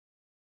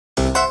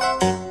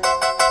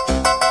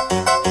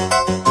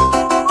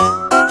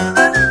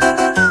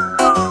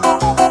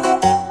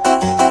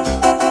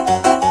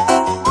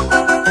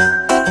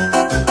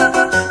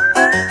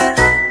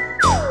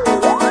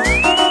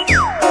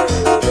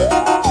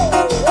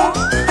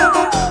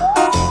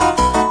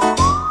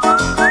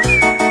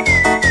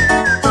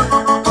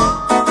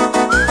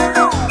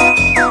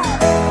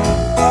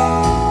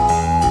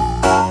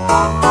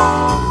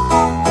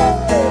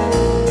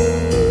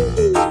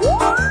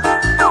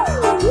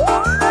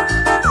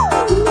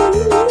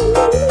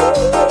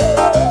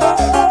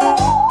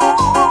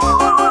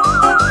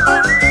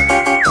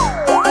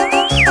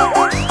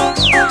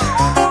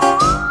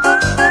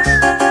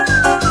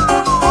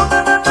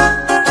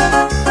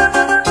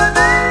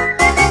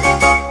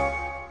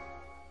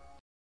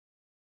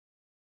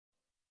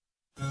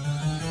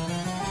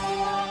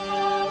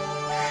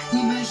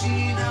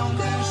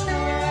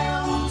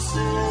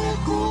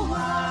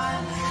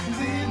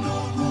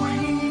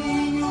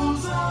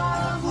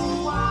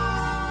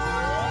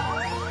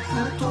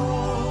a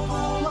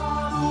todo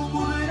lado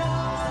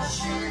poderá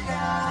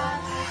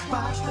chegar.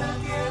 Basta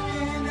que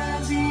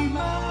apenas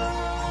imaginar.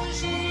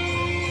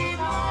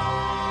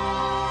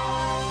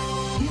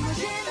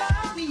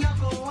 Imagina minha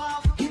pro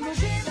alto,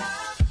 imagina,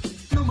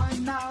 não mais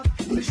nada.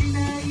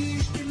 Imagina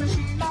isto,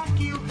 imagina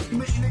aquilo.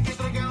 Imagina que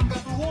entreguei um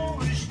gato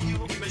ou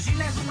estilo.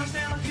 Imagina uma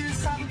estrela que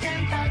sabe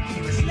cantar.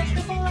 Imagina que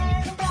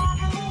cavaleiro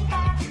para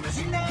lutar.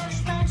 Imagina as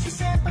peixes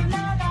sempre a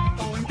nadar.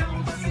 Ou então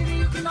um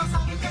passarinho que não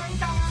sabe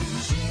cantar.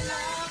 Imagina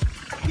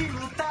aqui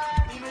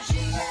lutar.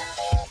 Imagina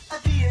a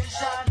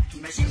viajar.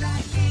 Imagina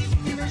aqui,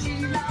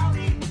 imagina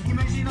ali.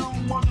 Imagina um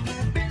mundo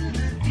depende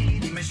de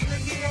ti. Imagina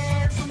que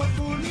és uma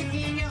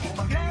formiguinha.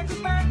 Uma grande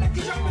banda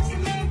que joga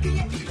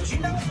sementinha.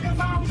 Imagina um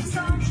cavalo que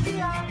sabes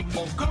guiar.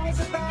 Ou com as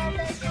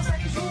abelhas que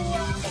consegues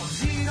voar. Ou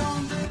ir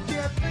onde te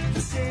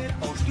apetecer.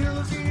 Ou os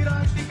teus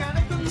heróis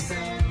ficarem a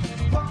conhecer.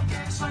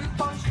 Qualquer sonho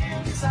podes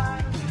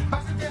realizar.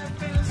 Basta ter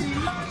apenas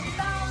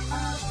imaginar.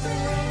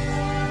 Apenas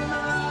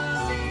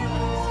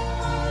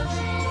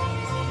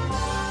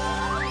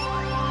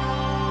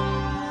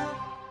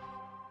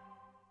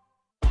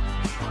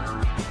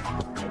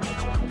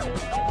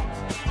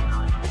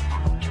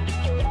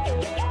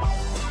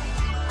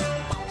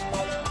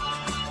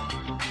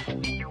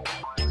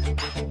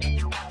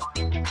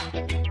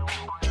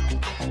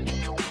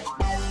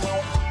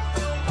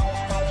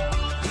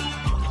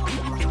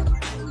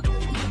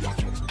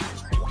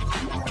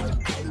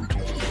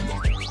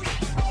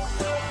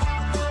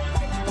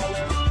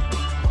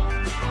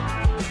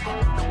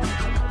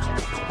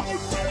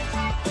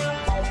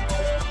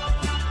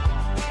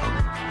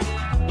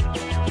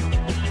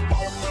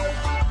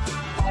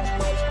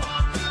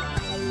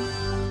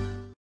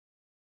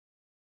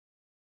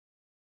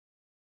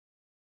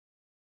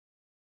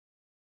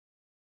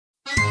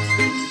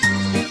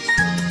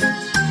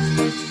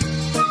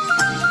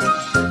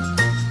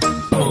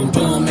Boom,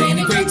 boom, ain't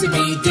it great to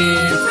be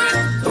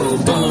different?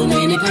 Boom, boom,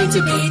 ain't it great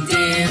to be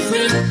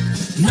different?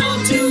 No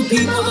two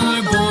people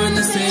are born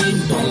the same.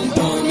 Boom,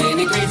 boom, ain't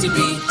it great to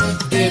be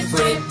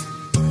different?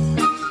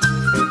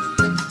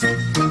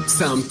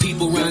 Some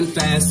people run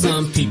fast,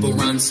 some people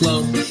run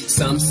slow.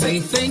 Some say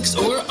thanks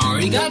or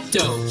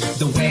arigato.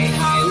 The way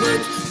I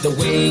look, the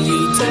way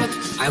you talk.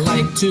 I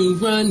like to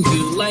run,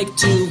 you like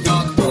to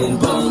walk. Boom,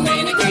 boom,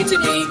 ain't it great to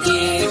be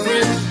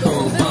different?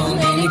 Boom, boom,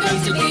 ain't it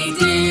great to be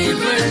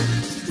different?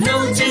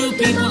 No two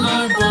people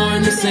are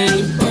born the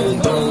same. Boom,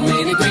 boom,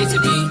 ain't it great to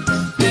be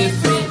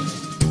different?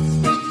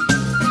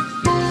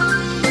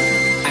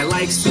 I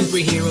like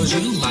superheroes,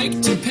 you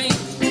like to paint.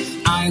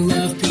 I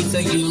love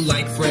pizza, you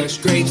like fresh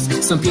grapes.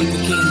 Some people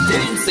can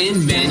dance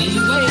in many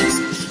ways.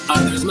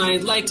 Others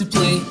might like to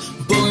play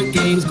board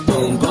games.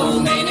 Boom,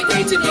 boom, ain't it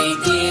great to be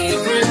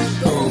different?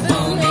 Boom,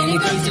 boom, ain't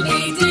it great to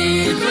be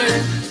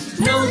different?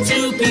 No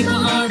two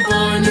people are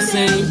born the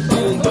same.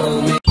 Boom,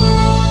 boom.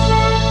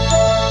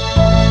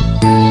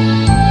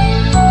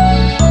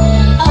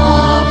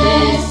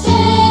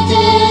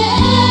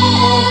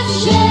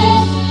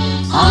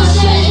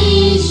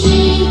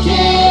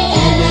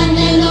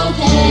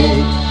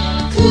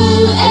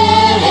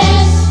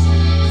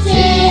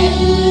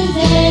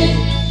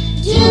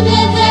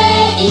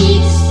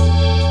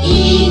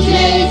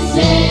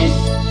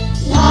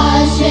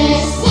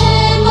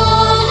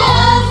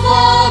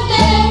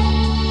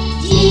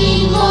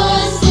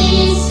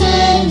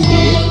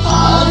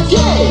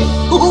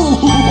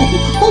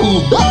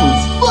 That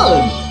was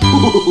fun!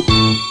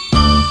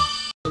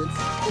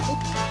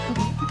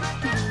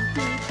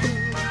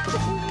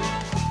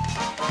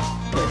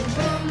 Boom,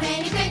 boom,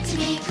 ain't it great to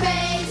be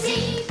crazy?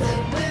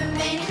 Boom,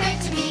 boom, ain't it great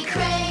to be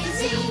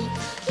crazy?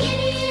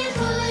 Giddy and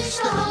foolish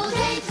the whole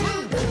day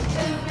through. Boom,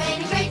 boom,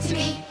 ain't it great to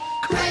be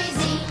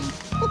crazy?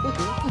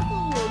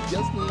 I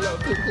just love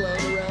to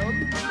clown around.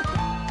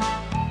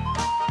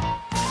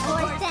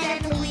 Horse and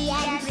a flea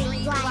and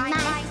three blind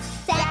mice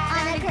sat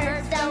on a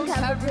curbstone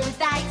covered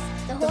with ice.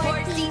 The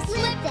horse he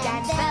slipped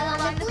and fell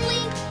on the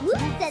flea. Whoop,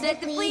 said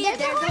the flea,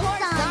 there's a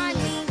horse on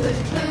me. Boom,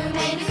 boom,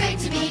 ain't it great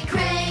to be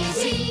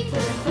crazy?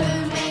 Boom,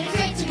 boom, ain't it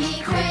great to be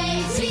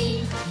crazy?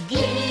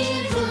 Giddy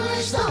and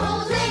foolish the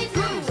whole day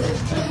through. Boom,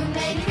 boom,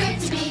 ain't it great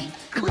to be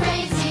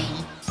crazy?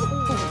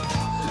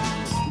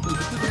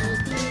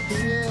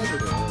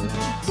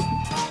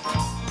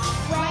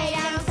 Way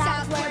down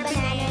south where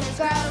bananas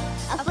grow,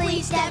 a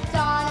flea stepped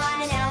on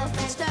an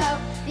elephant's toe.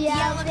 The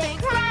elephant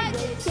cried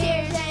with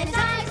tears in his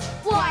eyes.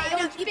 Why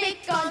don't you pick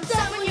on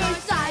someone your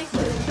size?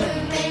 Boom,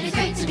 boom, ain't it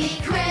great to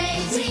be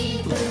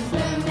crazy? Boom,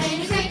 boom,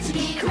 ain't it great to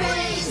be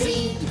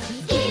crazy?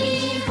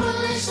 Giddy and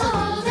foolish the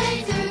whole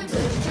day through.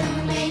 Boom,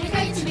 boom, ain't it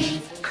great to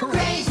be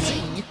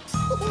crazy?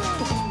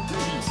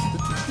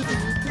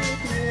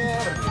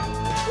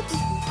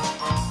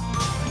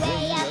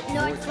 Way up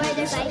north where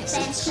there's ice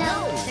and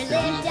snow, there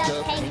lived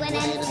a penguin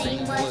and his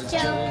name was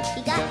Joe.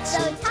 He got so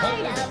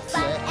tired of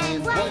black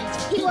and white,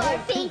 he wore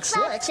pink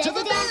slacks to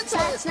the dance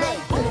last night.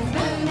 Boom,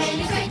 boom,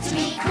 ain't it great to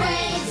be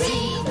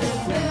crazy? Boom,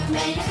 boom,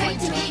 ain't it great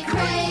to be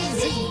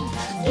crazy?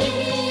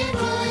 Giddy and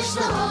foolish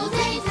the whole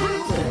day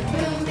through. Boom,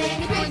 boom,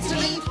 ain't it great to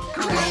be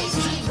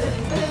crazy? Boom,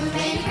 boom,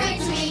 ain't it great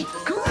to be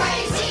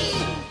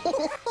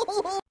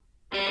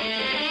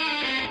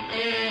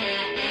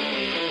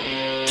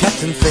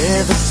Captain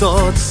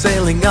Feathersword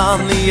sailing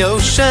on the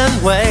ocean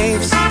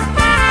waves.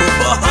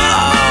 Whoa!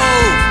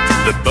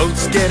 The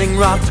boat's getting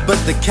rocked, but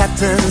the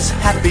captain's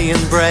happy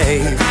and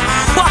brave.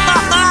 Whoa!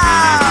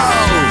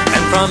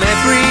 And from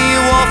every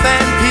wharf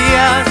and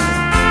pier,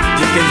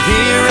 you can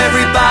hear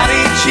everybody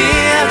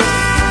cheer.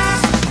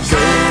 Go,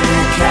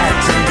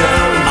 Captain, go!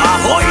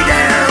 Ahoy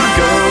there!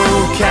 Go,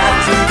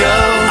 Captain, go!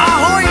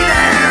 Ahoy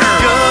there!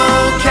 Go,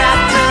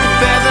 Captain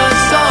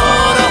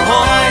Feathersword,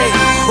 ahoy!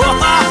 Whoa!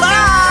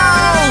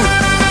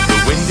 The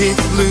wind it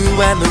blew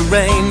and the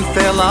rain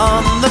fell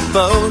on the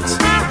boat.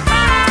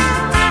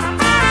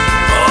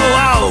 Oh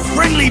wow!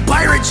 Friendly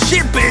pirate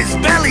ship is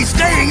barely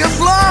staying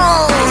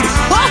afloat!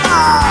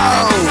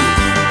 Whoa!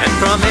 And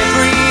from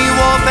every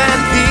wharf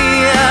and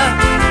pier,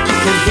 you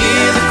can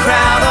hear the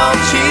crowd all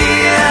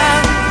cheer.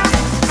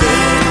 Go,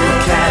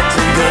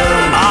 Captain, go!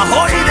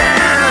 Ahoy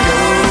there! Go,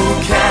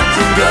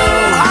 Captain, go!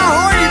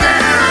 Ahoy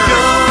there!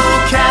 Go,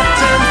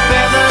 Captain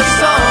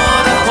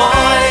Feathersword,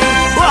 ahoy!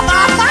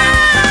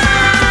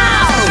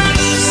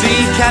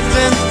 See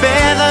Captain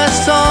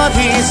Feathersword,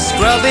 he's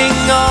scrubbing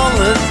all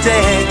the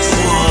decks.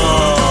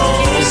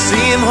 Whoa! You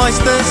see him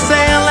hoist the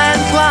sail and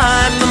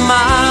climb the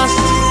mast.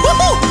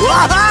 Woohoo!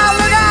 Look out!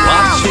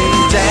 Watch him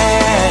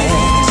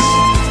dance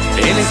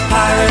in his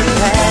pirate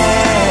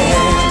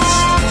pants.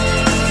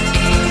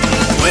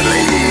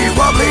 Wibbly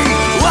wobbly,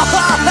 whoa,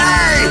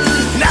 hey!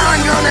 Now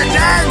I'm gonna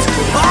dance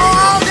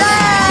all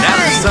day! Now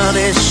the sun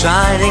is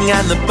shining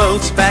and the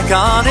boat's back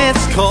on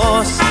its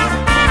course.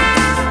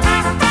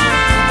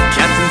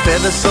 Captain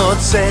Feathersword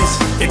says,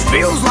 it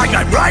feels like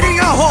I'm riding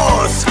a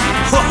horse!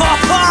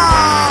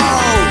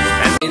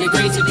 And Ain't it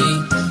great to be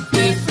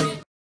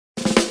different?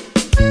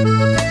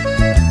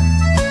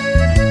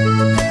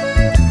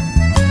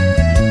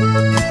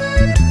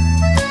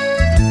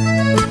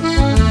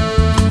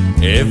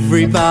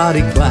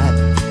 everybody clap,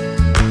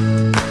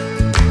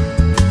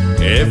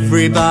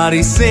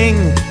 everybody sing,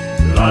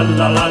 La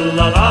la la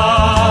la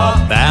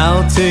la.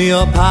 bow to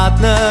your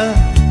partner,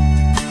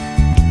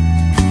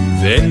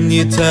 then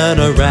you turn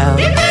around.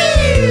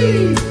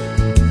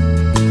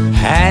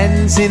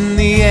 Hands in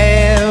the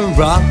air,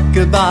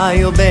 rock-a-bye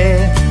your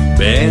bear.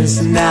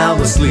 Bear's now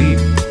asleep.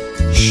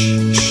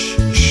 Shh,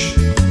 shh, shh.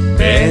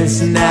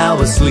 Bear's now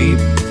asleep.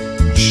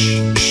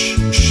 Shh,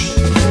 shh,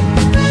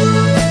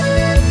 shh.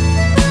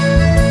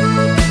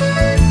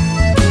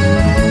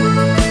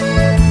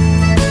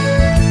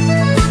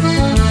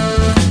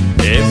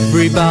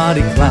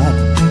 Everybody clap,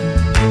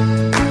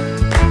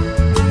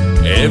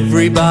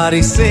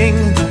 everybody sing,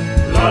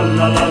 La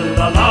la la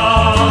la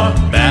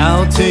la.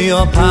 bow to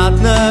your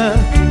partner,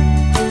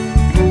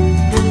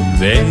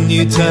 then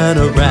you turn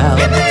around.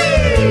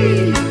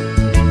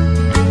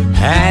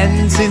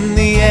 Hands in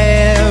the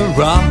air,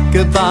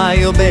 rock-a-bye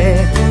your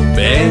bear.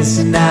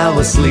 Bear's now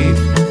asleep.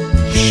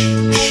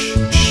 Shh, shh,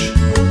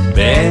 shh.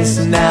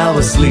 Bear's now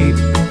asleep.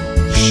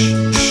 Shh,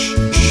 shh,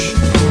 shh.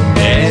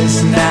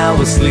 Bear's now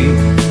asleep.